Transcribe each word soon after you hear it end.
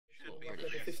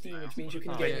15, which means you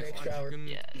can get an extra hour.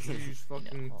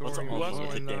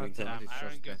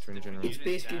 It's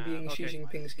basically being Xi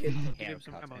Jinping's kid.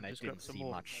 And I didn't see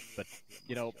much, but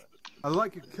you know. I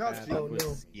like your costume. Oh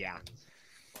no. Yeah.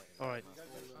 Alright.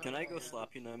 Can I go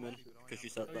slap you now, man? Because you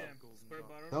said that.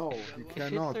 No, you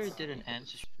cannot. Hitler didn't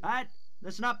answer. Alright,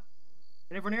 listen up.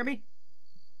 Can everyone hear me?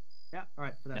 Yeah,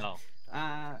 alright, for that. No.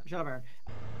 Shut up, Aaron.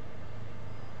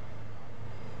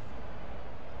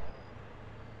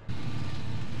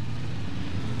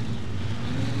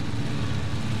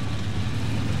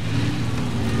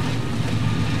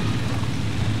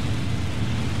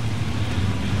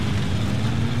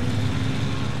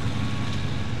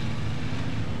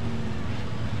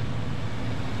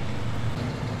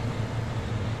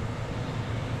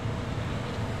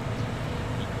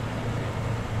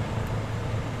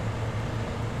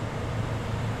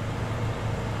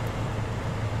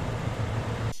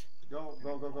 Go.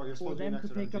 You're For them to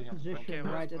take up position,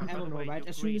 right, at Eleanor, right?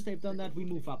 As soon as they've done that, we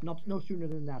move up. No sooner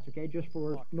than that, okay? Just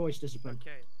for noise discipline.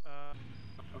 Okay,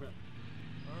 Okay.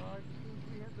 Alright,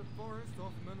 we hit the forest,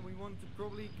 Hoffman. We want to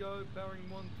probably go bearing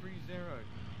 130.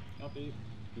 Copy.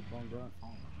 Keep on going.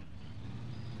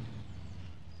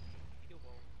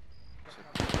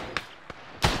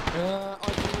 I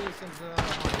believe since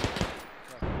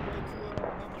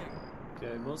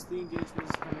Okay, most of the engagement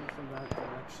is coming from that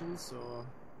direction, so...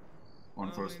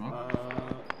 One first one.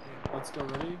 Let's go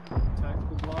ready.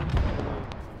 Tactical block.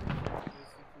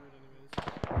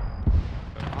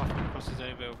 Hoffman crosses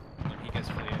over when he gets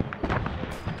fully over.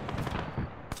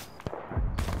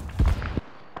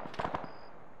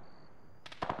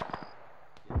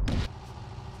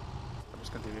 I'm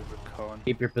just gonna do it with Cohen.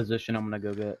 Keep your position, I'm gonna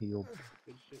go get healed.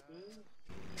 Good shit, man.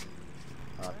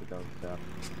 I think that was tough.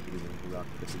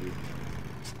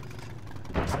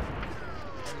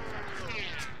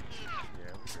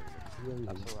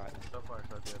 That's alright. So far,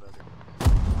 so good. Still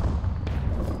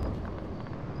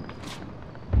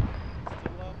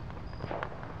up.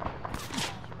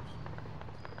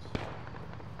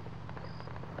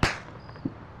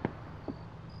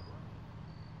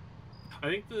 I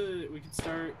think we can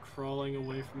start crawling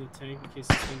away from the tank in case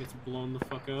this thing gets blown the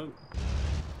fuck up.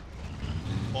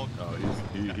 Oh, he wants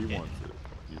it. He wants it.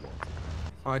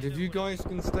 Alright, if you guys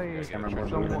can stay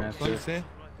somewhat close here.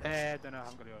 I don't know how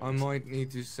I'm gonna go. I might need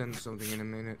to send something in a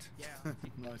minute. Yeah.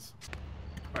 Nice.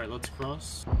 Alright, let's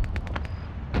cross.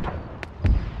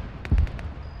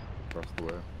 Across the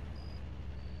way.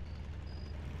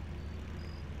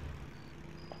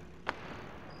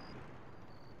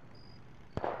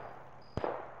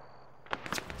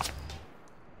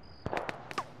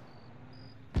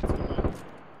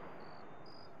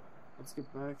 Let's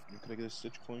get back. Can I get a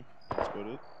stitch clink? That's about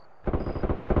it.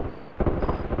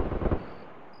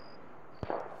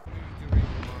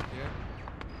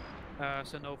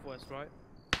 So northwest, right?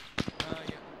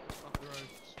 Yeah, up the road.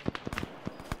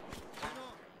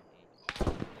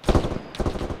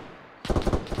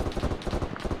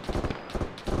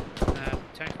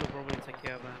 Tank will probably take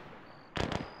care of that.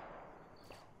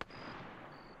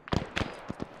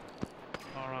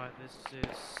 Alright, this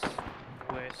is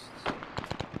west.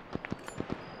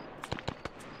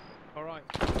 Alright,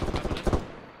 we'll be moving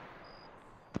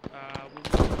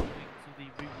to the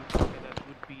reroute pocket that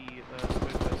would be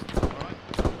straight west. Alright?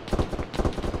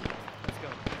 Let's go.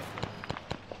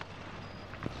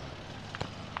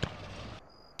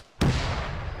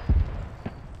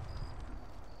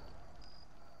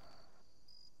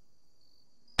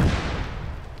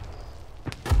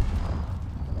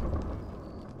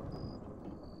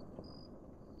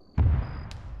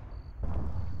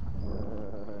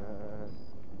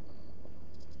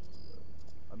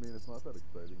 I mean, it's not that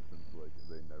exciting since, like,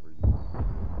 they never use it.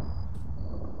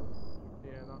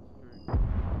 Yeah, that's true.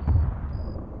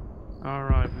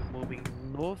 Alright, we're moving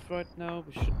north right now.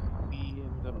 We should be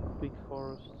in the big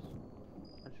forest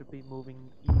and should be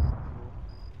moving east now.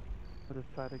 Let us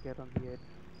try to get on the edge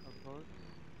of the forest.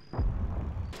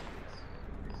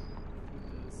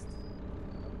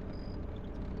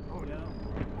 Oh no.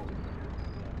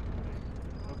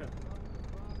 Okay.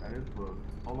 That is close.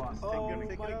 Hold on. Oh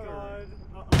my god.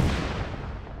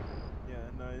 Yeah,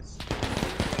 nice.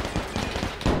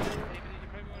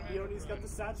 Peony's got the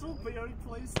satchel. Peony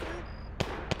placed it.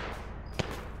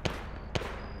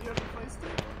 Peony placed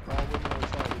it. Probably no,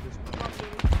 sorry, just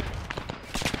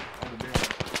on the bear.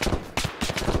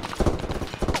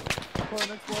 Put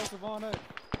an explosive on it.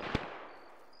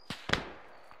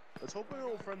 Let's hope our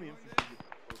old friendly infantry gets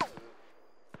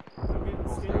I'm getting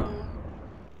scared.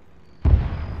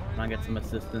 Can I get some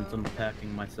assistance? I'm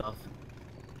attacking myself.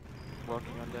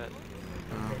 Working on that.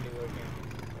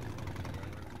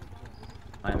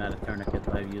 I'm out of tourniquets.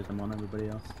 I've used them on everybody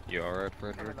else. You alright,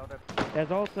 Frederick?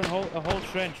 There's also a whole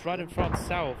trench right in front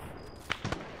south.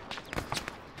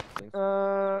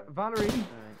 Valerie,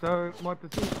 so my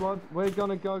platoon squad, we're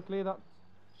gonna go clear that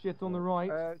shit on the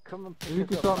right. Come and You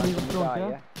can start moving front,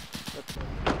 yeah?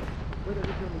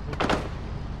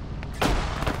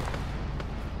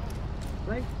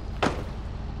 Right?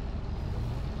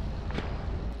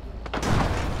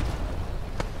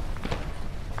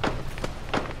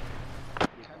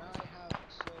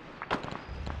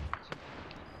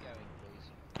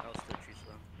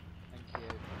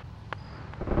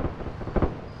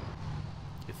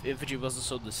 If infantry wasn't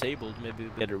so disabled, maybe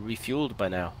we'd get it refueled by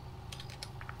now.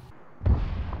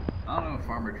 I don't know if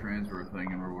armored trains were a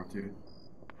thing in World War II.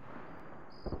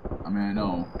 I mean, I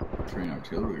know train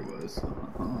artillery was.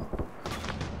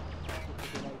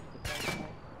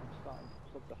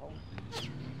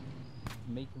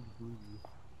 Make him breathe.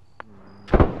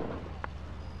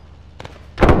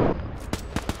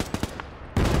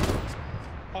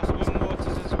 Possible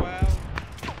mortars as well.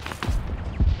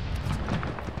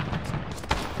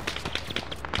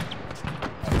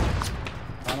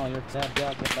 Oh no, you're tabbed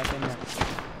out. Get back in there.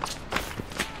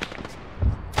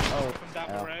 Oh, From down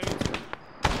the road.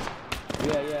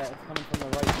 yeah, it's coming from the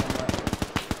right somewhere.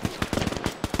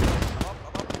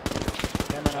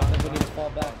 Damn it, I think we need to fall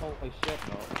back. Holy shit,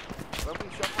 no.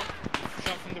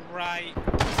 Shot from the right.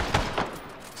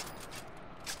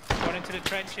 Gone into the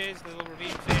trenches, the little ravine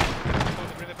thing, toward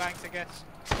the riverbanks, I guess.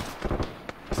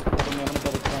 I'm gonna go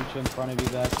to the trench in front of you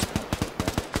guys.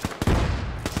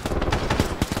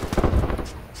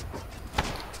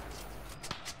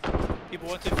 People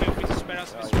want to feel free to spread out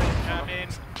some strength and jam in.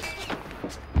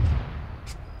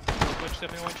 Bunch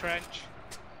stuff in one trench.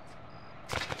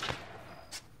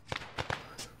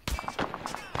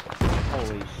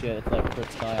 Holy shit, it's like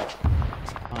Chris Kyle.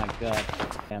 My god.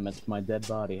 Damn, it's my dead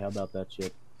body. How about that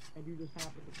shit? And you just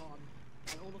happen to pardon.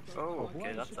 Oh,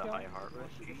 okay, that's a high heart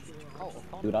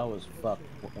rate. Dude, I was fucked.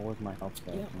 What was my health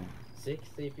stat? 6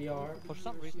 CPR. For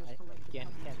some reason, I again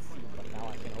can't see, but now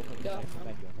I can open the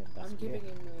menu and hit that. I'm giving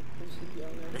him 2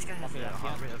 CPR. This guy has a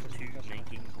heart rate of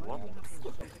 219. What the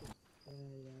fuck?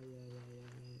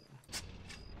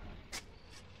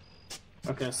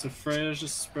 Okay, so Freya's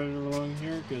just spread it along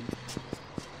here. Good.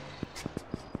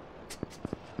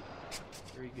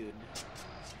 Very good.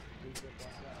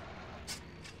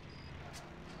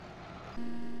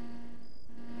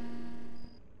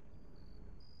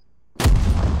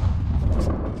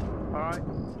 Alright.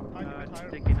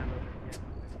 Dig in a little bit,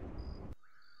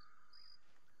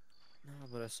 No,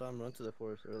 but I saw him run to the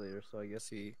forest earlier, so I guess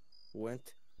he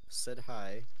went, said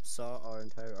hi, saw our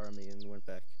entire army, and went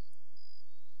back.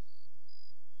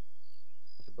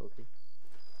 Possibility.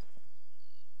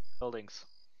 Buildings.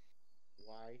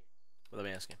 Why? Let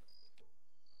me ask you.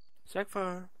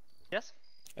 Segfire. Yes?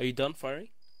 Are you done firing?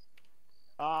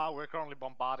 We're currently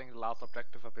bombarding the last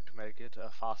objective a bit to make it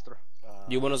faster.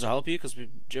 Do you want us to help you? Because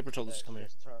Jipper told us to come here.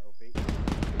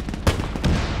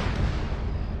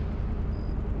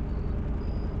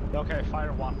 Okay,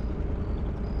 fire one.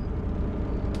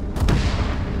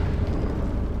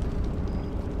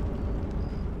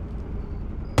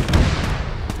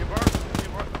 You burn, you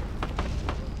burn.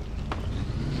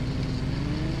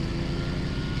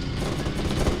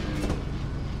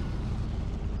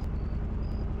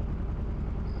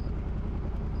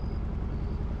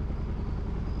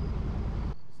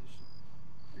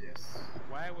 Yes.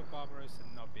 Why would Barbarossa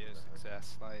not be a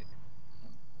success? Like,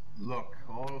 Look,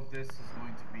 all of this is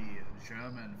going to be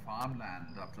German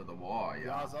farmland after the war,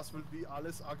 yeah? Ja, das will be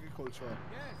alles agriculture.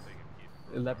 Yes.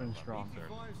 11 strong.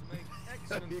 85s make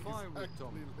excellent firewood,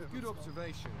 Tom. Good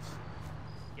observations.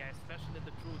 yeah, especially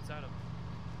the troops out of.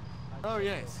 Oh,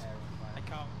 yes. I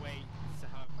can't wait to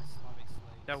have my Slavic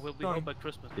slave. That will be home by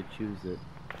Christmas. To choose it.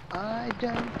 I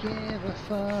don't give a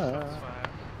fuck.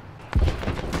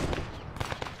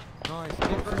 Nice.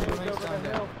 Different grenades down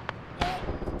there.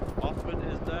 Hoffman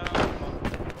is down.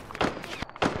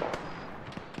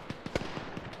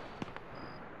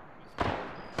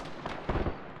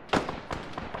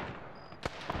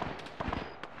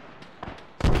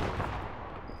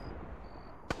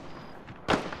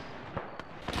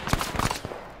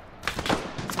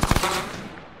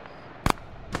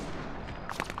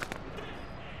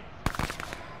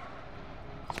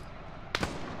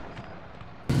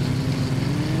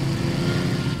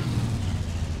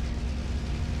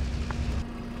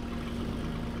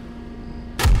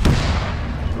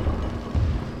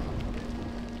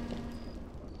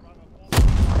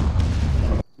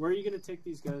 Where are you gonna take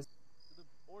these guys? To the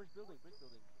orange building, brick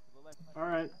building, to the left.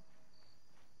 Alright.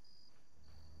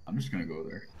 I'm just gonna go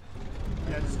there.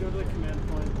 Yeah, just go to the command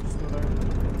point. Just go there.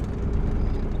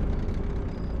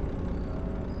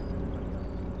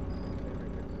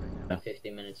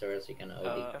 15 minutes or else you can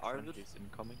OD. Arvid is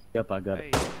incoming. Yep, I got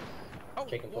it.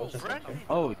 Check him closer.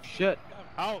 Oh shit!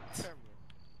 Out!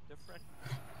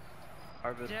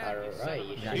 Arvid. Alright,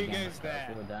 you Who goes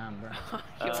there? Damn, bro.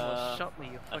 You almost shot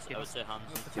me, you I would say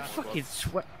Hans. You fucking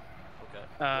sweat. Okay.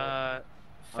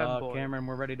 Femboy. Cameron,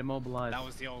 we're ready to mobilize. That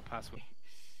was the old password.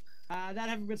 That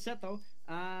having been said though,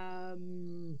 I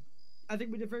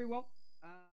think we did very well.